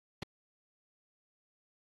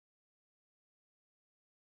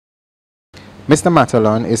Mr.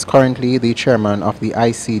 Matalon is currently the chairman of the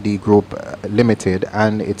ICD Group Limited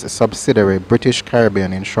and its subsidiary British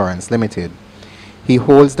Caribbean Insurance Limited. He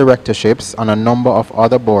holds directorships on a number of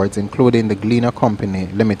other boards, including the Gleaner Company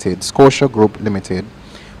Limited, Scotia Group Limited,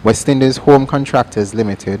 West Indies Home Contractors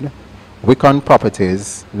Limited, Wicon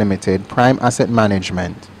Properties Limited, Prime Asset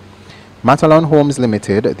Management, Matalon Homes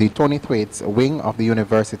Limited, the Tony Thwaites wing of the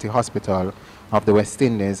University Hospital of the West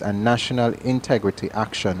Indies, and National Integrity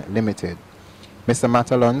Action Limited. Mr.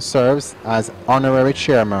 Matalon serves as honorary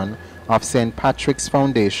chairman of St. Patrick's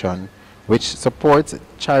Foundation, which supports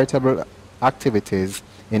charitable activities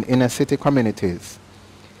in inner city communities.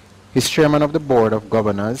 He's chairman of the board of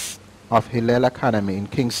governors of Hillel Academy in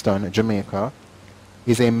Kingston, Jamaica.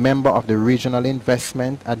 Is a member of the Regional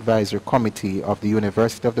Investment Advisory Committee of the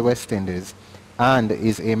University of the West Indies and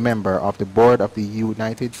is a member of the board of the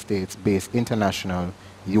United States-based International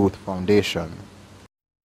Youth Foundation.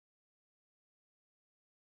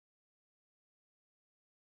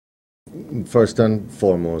 First and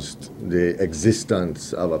foremost, the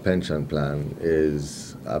existence of a pension plan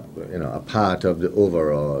is a part of the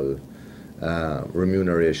overall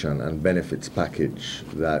remuneration and benefits package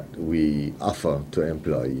that we offer to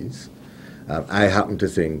employees. I happen to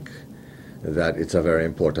think that it's a very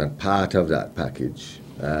important part of that package.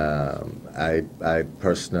 I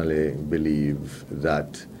personally believe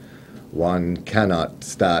that one cannot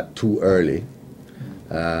start too early,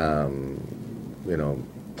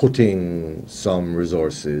 putting some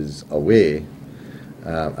resources away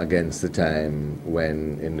against the time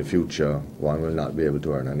when in the future one will not be able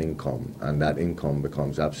to earn an income, and that income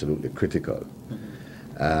becomes absolutely critical.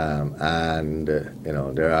 There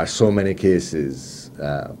are so many cases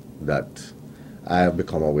that I have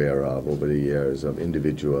become aware of over the years of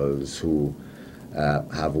individuals who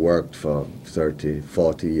have worked for 30,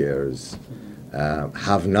 40 years,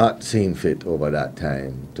 have not seen fit over that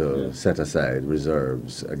time to set aside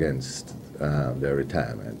reserves against their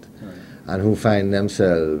retirement, and who find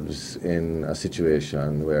themselves in a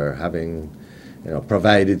situation where, having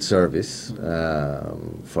provided service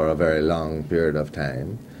for a very long period of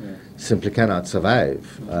time, simply cannot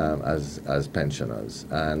survive as pensioners.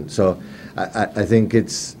 And so I think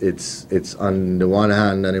it's on the one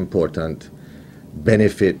hand an important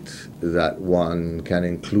benefit that one can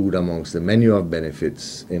include amongst the menu of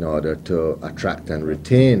benefits in order to attract and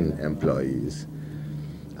retain employees.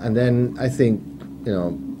 And then I think,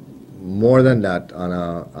 more than that, on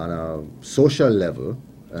a social level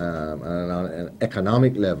and on an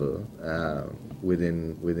economic level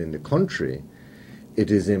within the country,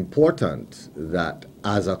 it is important that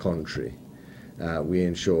as a country we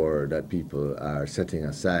ensure that people are setting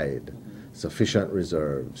aside sufficient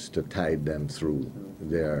reserves to tide them through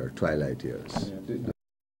their twilight years.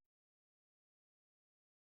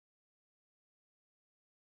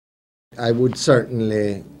 I would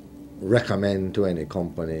certainly recommend to any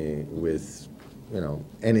company with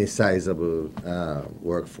any sizable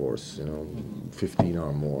workforce, 15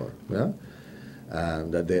 or more,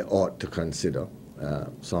 that they ought to consider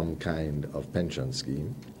some kind of pension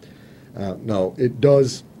scheme. Now, it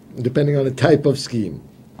does, depending on the type of scheme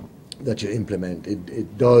that you implement,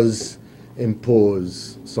 it does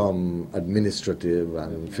impose some administrative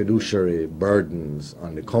and fiduciary burdens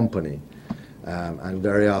on the company, and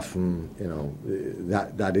very often,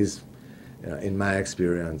 that is, in my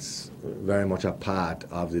experience, very much a part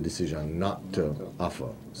of the decision not to offer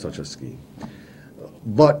such a scheme.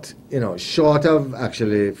 But short of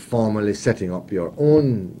actually formally setting up your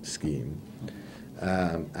own scheme,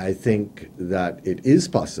 I think that it is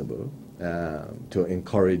possible to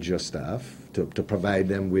encourage your staff, to provide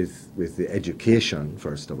them with the education,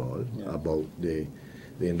 first of all, about the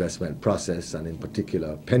investment process, and in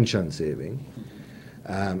particular pension saving,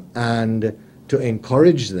 and to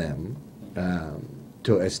encourage them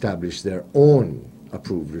to establish their own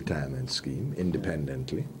approved retirement scheme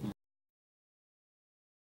independently.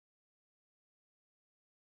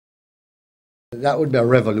 That would be a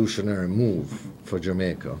revolutionary move for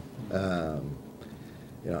Jamaica.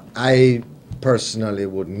 I personally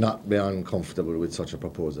would not be uncomfortable with such a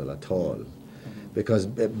proposal at all, because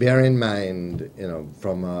bear in mind,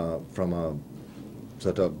 from a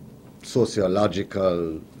sort of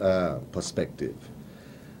sociological perspective,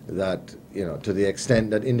 that to the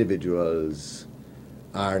extent that individuals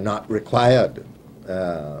are not required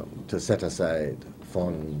to set aside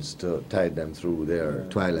funds to tide them through their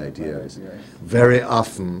twilight years, very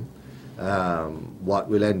often what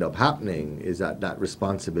will end up happening is that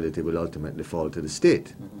responsibility will ultimately fall to the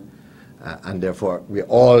state. And therefore we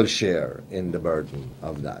all share in the burden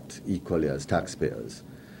of that equally as taxpayers.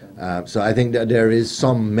 So I think that there is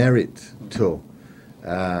some merit to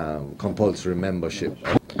compulsory membership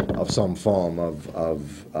of some form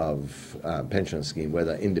of pension scheme,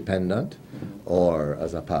 whether independent or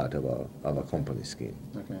as a part of a company scheme.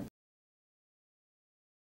 Okay.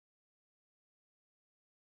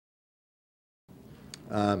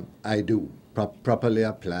 I do, properly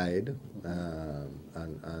applied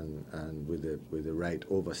and with the right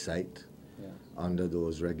oversight under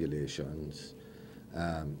those regulations.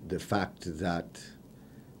 The fact that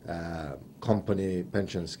company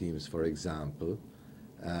pension schemes, for example,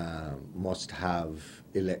 must have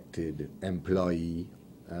elected employee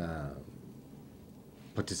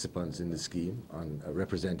participants in the scheme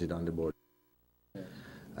represented on the board.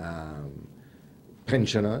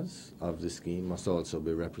 Pensioners of the scheme must also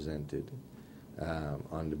be represented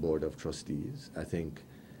on the board of trustees. I think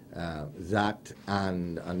that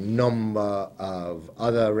and a number of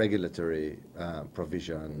other regulatory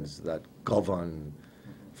provisions that govern,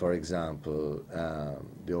 for example,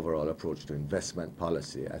 the overall approach to investment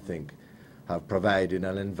policy, I think have provided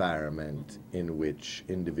an environment in which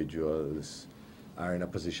individuals are in a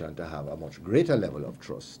position to have a much greater level of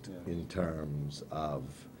trust in terms of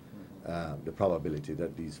the probability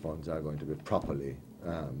that these funds are going to be properly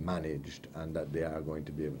managed and that they are going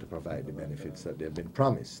to be able to provide the benefits that they've been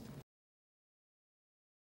promised.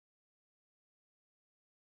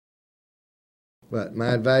 Well, my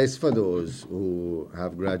advice for those who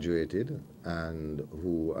have graduated and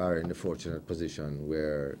who are in the fortunate position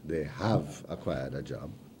where they have acquired a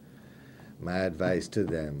job, my advice to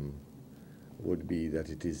them would be that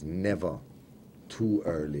it is never too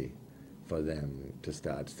early for them to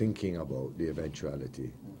start thinking about the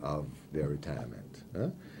eventuality of their retirement.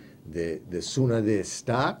 The sooner they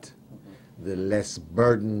start, the less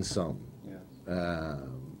burdensome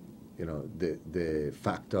the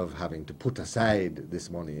fact of having to put aside this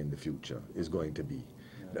money in the future is going to be.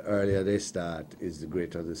 The earlier they start is the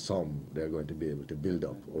greater the sum they're going to be able to build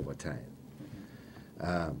up over time.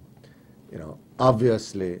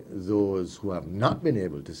 Obviously those who have not been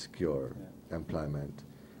able to secure employment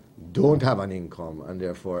don't have an income and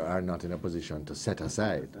therefore are not in a position to set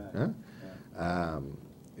aside. I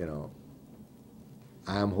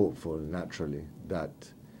am hopeful naturally that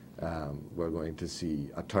we're going to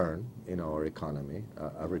see a turn in our economy,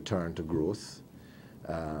 a return to growth,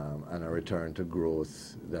 and a return to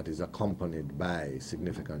growth that is accompanied by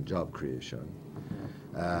significant job creation.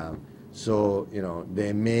 So,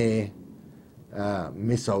 they may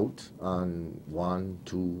miss out on 1,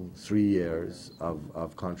 2, 3 years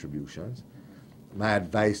of contributions. My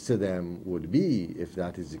advice to them would be, if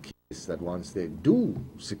that is the case, that once they do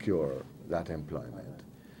secure that employment,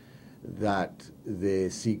 that they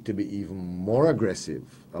seek to be even more aggressive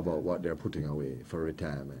about what they're putting away for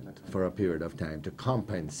retirement for a period of time to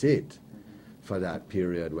compensate for that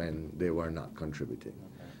period when they were not contributing.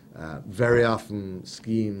 Very often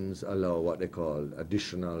schemes allow what they call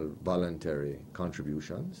additional voluntary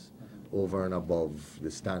contributions over and above the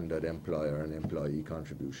standard employer and employee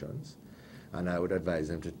contributions, and I would advise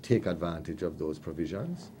them to take advantage of those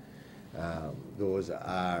provisions. Those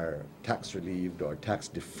are tax relieved or tax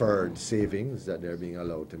deferred savings that they're being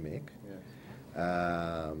allowed to make.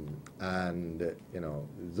 And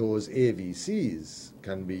those AVCs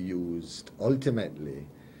can be used ultimately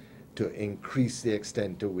to increase the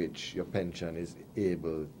extent to which your pension is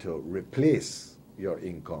able to replace your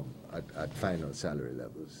income at final salary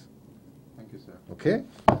levels. Thank you, sir. Okay?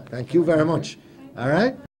 Thank you very much. All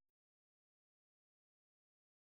right?